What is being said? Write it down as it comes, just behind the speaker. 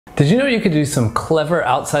Did you know you could do some clever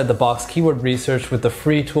outside the box keyword research with the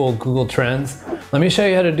free tool Google Trends? Let me show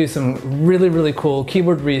you how to do some really cool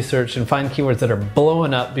keyword research and find keywords that are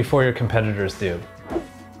blowing up before your competitors do.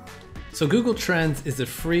 So Google Trends is a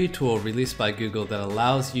free tool released by Google that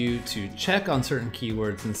allows you to check on certain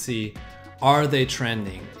keywords and see, are they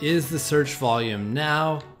trending? Is the search volume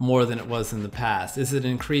now more than it was in the past? Is it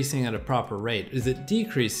increasing at a proper rate? Is it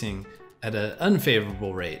decreasing at an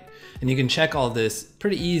unfavorable rate? And you can check all this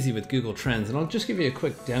pretty easy with Google Trends. And I'll just give you a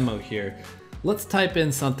quick demo here. Let's type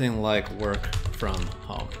in something like work from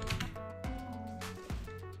home.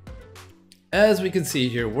 As we can see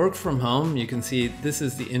here, work from home, you can see this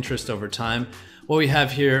is the interest over time. What we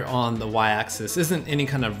have here on the y-axis isn't any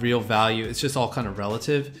kind of real value, it's just all kind of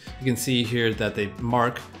relative. You can see here that they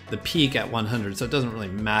mark the peak at 100, so it doesn't really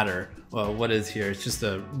matter what is here, it's just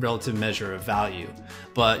a relative measure of value.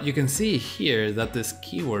 But you can see here that this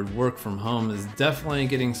keyword work from home is definitely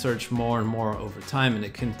getting searched more and more over time, and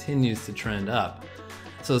it continues to trend up.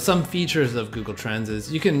 So some features of Google Trends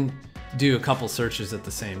is you can do a couple searches at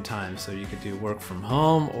the same time. So you could do work from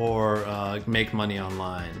home or make money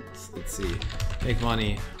online. So let's see, make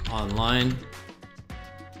money online.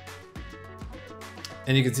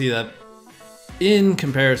 And you can see that in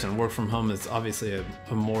comparison, work from home is obviously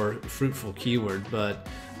a more fruitful keyword, but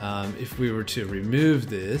if we were to remove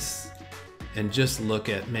this and just look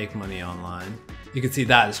at make money online, you can see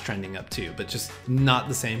that is trending up too, but just not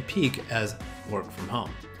the same peak as work from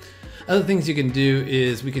home. Other things you can do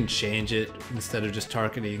is we can change it. Instead of just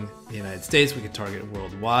targeting the United States, we can target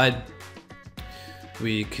worldwide.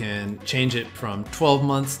 We can change it from 12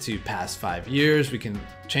 months to past 5 years. We can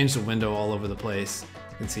change the window all over the place.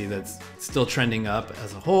 You can see that's still trending up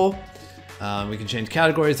as a whole. We can change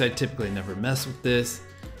categories. I typically never mess with this.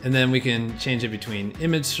 And then we can change it between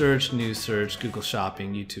image search, news search, Google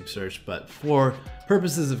Shopping, YouTube search. But for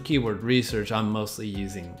purposes of keyword research, I'm mostly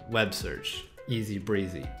using web search. Easy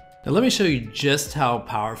breezy. Now let me show you just how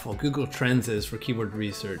powerful Google Trends is for keyword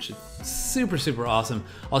research. It's super awesome.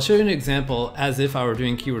 I'll show you an example as if I were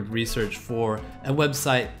doing keyword research for a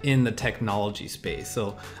website in the technology space.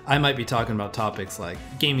 So I might be talking about topics like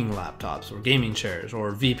gaming laptops or gaming chairs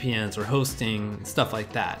or VPNs or hosting, stuff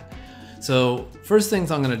like that. So first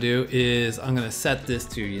things I'm gonna do is I'm gonna set this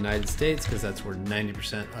to United States because that's where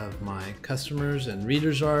 90% of my customers and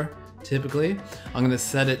readers are typically. I'm gonna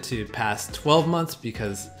set it to past 12 months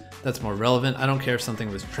because that's more relevant. I don't care if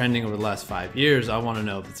something was trending over the last 5 years. I want to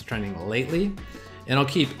know if it's trending lately, and I'll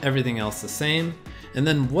keep everything else the same. And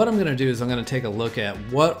then what I'm going to do is I'm going to take a look at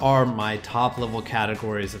what are my top level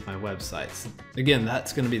categories of my websites. Again,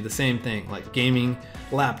 that's going to be the same thing, like gaming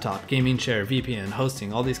laptop, gaming chair, VPN,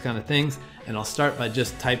 hosting, all these kind of things. And I'll start by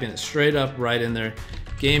just typing it straight up right in there,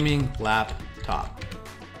 gaming laptop.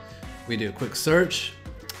 We do a quick search.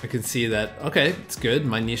 I can see that, okay, it's good.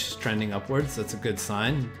 My niche is trending upwards. That's a good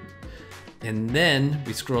sign. And then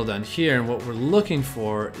we scroll down here, and what we're looking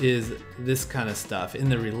for is this kind of stuff. In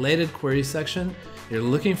the related query section, you're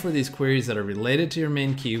looking for these queries that are related to your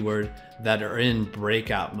main keyword that are in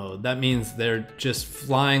breakout mode. That means they're just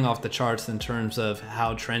flying off the charts in terms of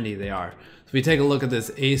how trendy they are. So we take a look at this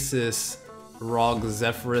Asus ROG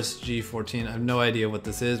Zephyrus G14. I have no idea what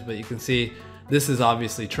this is, but you can see this is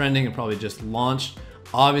obviously trending and probably just launched.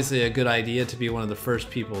 Obviously a good idea to be one of the first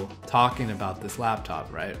people talking about this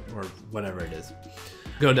laptop, right? Or whatever it is.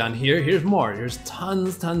 Go down here, here's more. Here's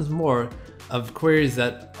tons more of queries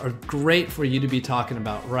that are great for you to be talking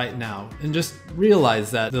about right now. And just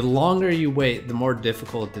realize that the longer you wait, the more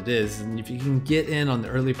difficult it is. And if you can get in on the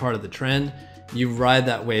early part of the trend, you ride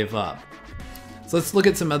that wave up. So let's look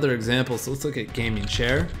at some other examples. So let's look at gaming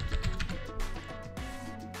chair.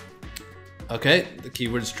 Okay, the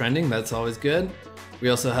keyword's trending, that's always good. We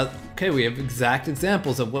also have, we have exact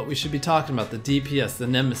examples of what we should be talking about. The DPS, the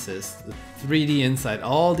Nemesis, the 3D Insight,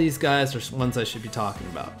 all these guys are ones I should be talking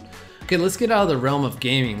about. Okay, let's get out of the realm of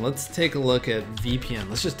gaming. Let's take a look at VPN.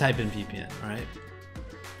 Let's just type in VPN, right?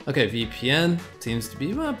 Okay, VPN seems to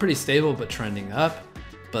be pretty stable, but trending up.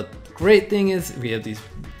 But the great thing is we have these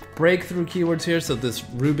breakthrough keywords here. So this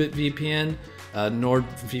Rubit VPN,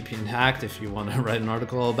 NordVPN Hacked, if you want to write an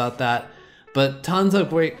article about that. But tons of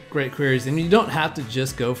great queries, and you don't have to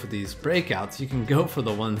just go for these breakouts. You can go for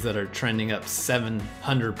the ones that are trending up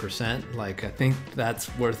 700%. Like, I think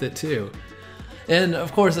that's worth it too. And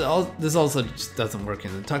of course, this also just doesn't work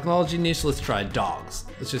in the technology niche. Let's try dogs.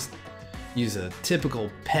 Let's just use a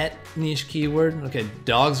typical pet niche keyword. Okay,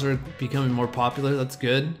 dogs are becoming more popular. That's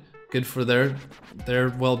good. Good for their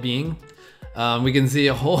well-being. We can see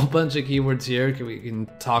a whole bunch of keywords here. We can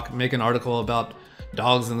make an article about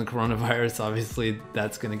dogs and the coronavirus. Obviously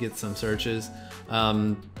that's going to get some searches.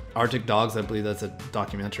 Arctic dogs, I believe that's a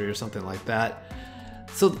documentary or something like that.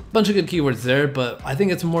 So a bunch of good keywords there, but I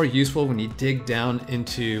think it's more useful when you dig down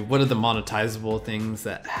into what are the monetizable things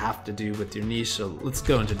that have to do with your niche. So let's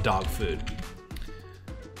go into dog food.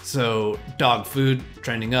 So dog food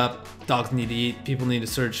trending up, dogs need to eat, people need to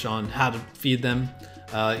search on how to feed them.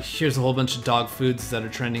 Here's a whole bunch of dog foods that are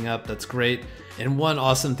trending up, that's great. And one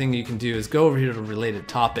awesome thing you can do is go over here to related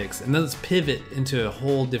topics and then let's pivot into a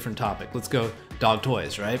whole different topic. Let's go dog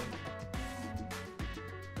toys, right?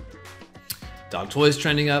 Dog toys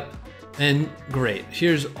trending up, and great.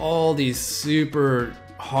 Here's all these super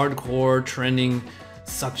hardcore trending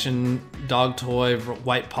suction dog toy,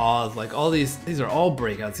 white paws, like all these are all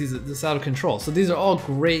breakouts. This is out of control. So these are all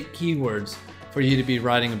great keywords for you to be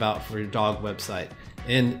writing about for your dog website.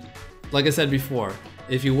 And like I said before,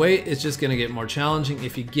 if you wait, it's just gonna get more challenging.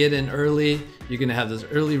 If you get in early, you're gonna have those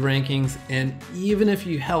early rankings. And even if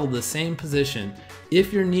you held the same position,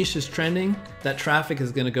 if your niche is trending, that traffic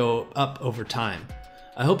is gonna go up over time.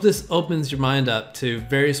 I hope this opens your mind up to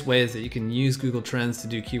various ways that you can use Google Trends to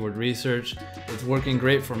do keyword research. It's working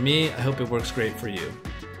great for me. I hope it works great for you.